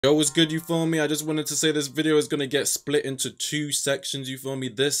Yo, what's good, you feel me? I just wanted to say this video is gonna get split into two sections, you feel me?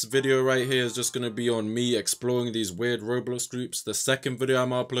 This video right here is just gonna be on me exploring these weird Roblox groups. The second video I'm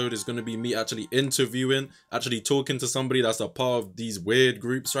gonna upload is gonna be me actually interviewing, actually talking to somebody that's a part of these weird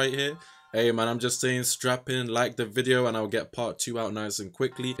groups right here. Hey man, I'm just saying, strap in, like the video, and I'll get part 2 out nice and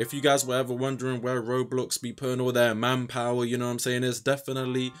quickly. If you guys were ever wondering where Roblox be putting all their manpower, you know what I'm saying, it's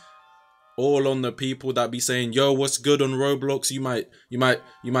definitely all on the people that be saying, yo, what's good on Roblox? You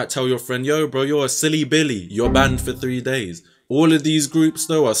might tell your friend, yo bro, you're a silly Billy, you're banned for 3 days. All of these groups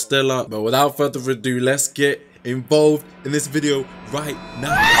though are still up, but without further ado, let's get involved in this video right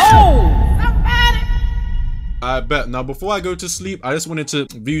now. Oh! I bet. Now, before I go to sleep, I just wanted to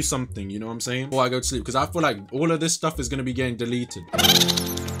view something, you know what I'm saying? Before I go to sleep, because I feel like all of this stuff is going to be getting deleted.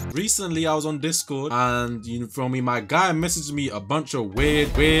 Recently, I was on Discord and, you feel me, my guy messaged me a bunch of weird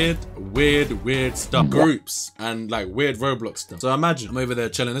stuff. Groups and like weird Roblox stuff. So imagine, I'm over there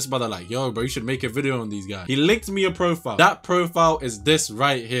chilling. This brother like, yo, bro, you should make a video on these guys. He linked me a profile. That profile is this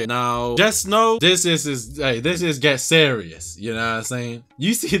right here. Now, just know, this is get serious. You know what I'm saying?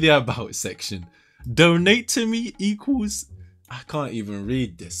 You see the about section. Donate to me equals, I can't even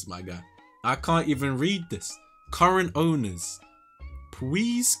read this, my guy. I can't even read this. Current owners,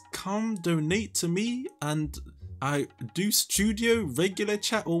 please come donate to me and I do studio, regular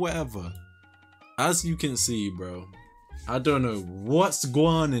chat or whatever. As you can see, bro, I don't know what's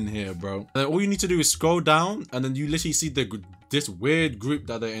going on in here, bro. And all you need to do is scroll down and then you literally see this weird group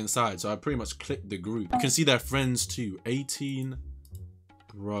that they're inside. So I pretty much clicked the group. You can see their friends too. 18,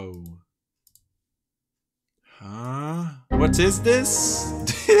 bro. Huh? What is this?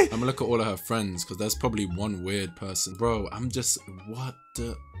 I'm gonna look at all of her friends because there's probably one weird person. Bro, I'm just, what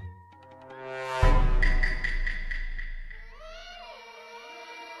the?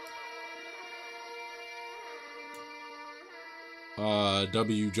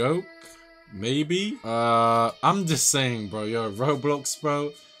 W joke? Maybe? I'm just saying, bro, you're Roblox,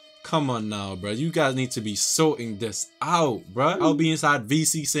 bro. Come on now, bro. You guys need to be sorting this out, bro. I'll be inside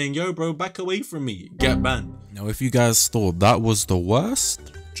VC saying, yo, bro, back away from me. Get banned. Now, if you guys thought that was the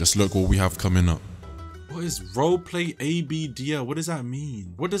worst, just look what we have coming up. What is roleplay ABDL? What does that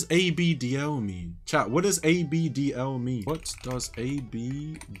mean? What does ABDL mean? Chat, what does ABDL mean? What does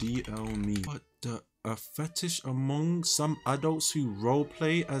ABDL mean? What the? A fetish among some adults who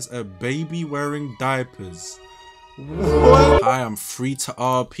roleplay as a baby wearing diapers. What? Hi, I'm free to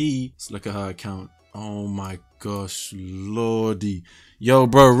RP. Let's look at her account. Oh my gosh, lordy. Yo,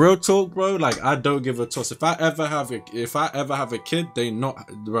 bro, real talk, bro. Like, I don't give a toss. If I ever have a kid, they not,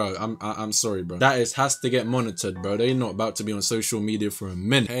 bro. I'm sorry, bro. That has to get monitored, bro. They not about to be on social media for a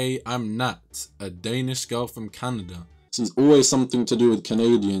minute. Hey, I'm Nat, a Danish girl from Canada. This is always something to do with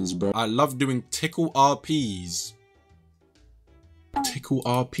Canadians, bro. I love doing tickle RPs. Tickle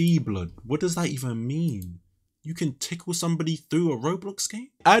RP, blood. What does that even mean? You can tickle somebody through a Roblox game?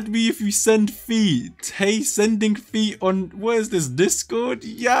 Add me if you send feet. Hey, sending feet on, what is this, Discord?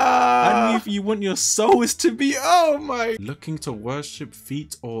 Yeah. Add me if you want your souls to be, oh my. Looking to worship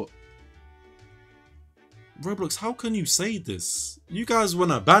feet or... Roblox, how can you say this? You guys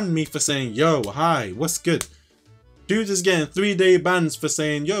wanna ban me for saying, yo, hi, what's good? Dude is getting 3-day bans for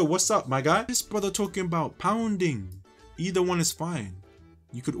saying, yo, what's up, my guy? This brother talking about pounding. Either one is fine.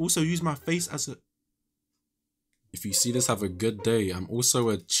 You could also use my face as a... If you see this, have a good day. I'm also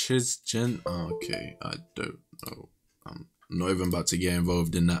a gen. Oh, okay, I don't know. I'm not even about to get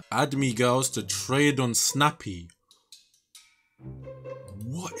involved in that. Add me, girls, to trade on Snappy.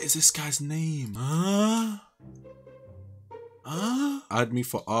 What is this guy's name? Huh? Huh? Add me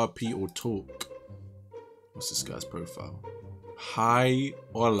for RP or talk. What's this guy's profile? Hi,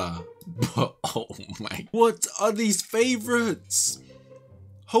 hola. But oh my. What are these favorites?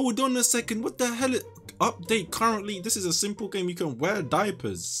 Hold on a second. What the hell? Update currently. This is a simple game. You can wear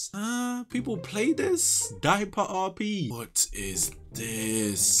diapers. People play this? Diaper RP. What is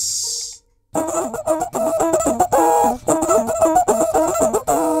this?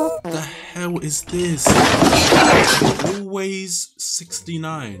 The hell is this? Always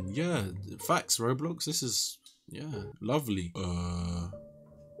 69. Yeah, facts, Roblox. This is, yeah, lovely.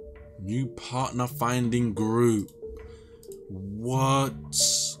 New partner finding group. What?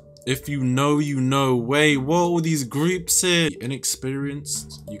 If you know, you know. Wait, what are all these groups here?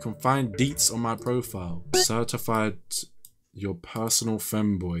 Inexperienced. You can find deets on my profile. Certified your personal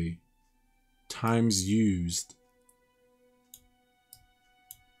femboy. Times used.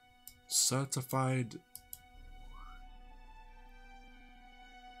 Certified.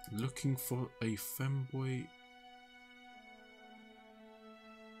 Looking for a femboy.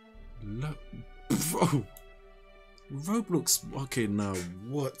 Look, bro. Roblox. Okay, now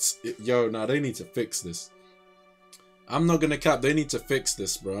what? Yo, now they need to fix this. I'm not gonna cap. They need to fix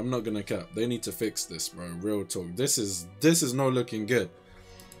this, bro. I'm not gonna cap. They need to fix this, bro. Real talk. This is not looking good.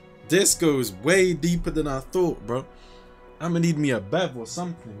 This goes way deeper than I thought, bro. I'm gonna need me a bev or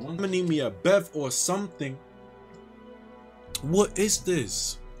something. I'm gonna need me a bev or something. What is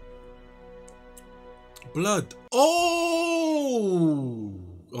this? Blood. Oh.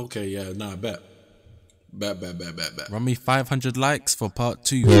 Okay, yeah. Nah, bet. Run me 500 likes for part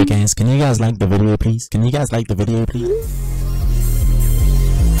 2. Yeah, guys, can you guys like the video, please? Can you guys like the video, please?